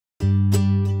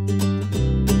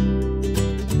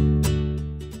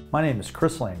My name is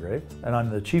Chris Landgrave, and I'm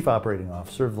the Chief Operating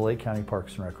Officer of the Lake County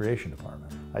Parks and Recreation Department.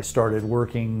 I started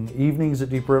working evenings at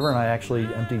Deep River, and I actually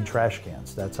emptied trash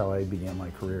cans. That's how I began my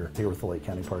career here with the Lake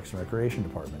County Parks and Recreation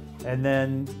Department. And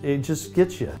then it just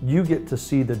gets you. You get to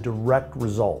see the direct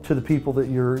result to the people that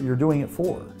you're doing it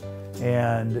for.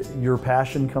 And your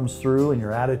passion comes through and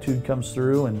your attitude comes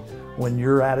through, and when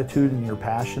your attitude and your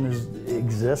passion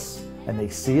exists and they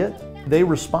see it, they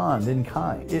respond in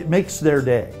kind. It makes their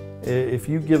day. If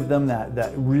you give them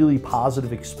that really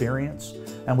positive experience,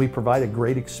 and we provide a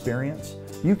great experience,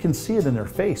 you can see it in their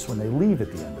face when they leave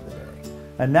at the end of the day.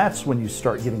 And that's when you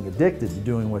start getting addicted to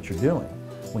doing what you're doing.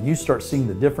 When you start seeing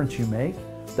the difference you make,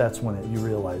 that's when you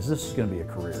realize this is going to be a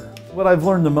career. What I've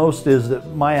learned the most is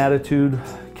that my attitude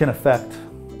can affect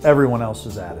everyone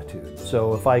else's attitude.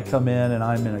 So if I come in and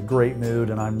I'm in a great mood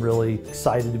and I'm really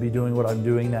excited to be doing what I'm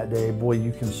doing that day, boy,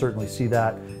 you can certainly see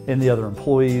that in the other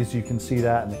employees, you can see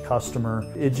that in the customer.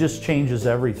 It just changes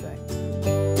everything.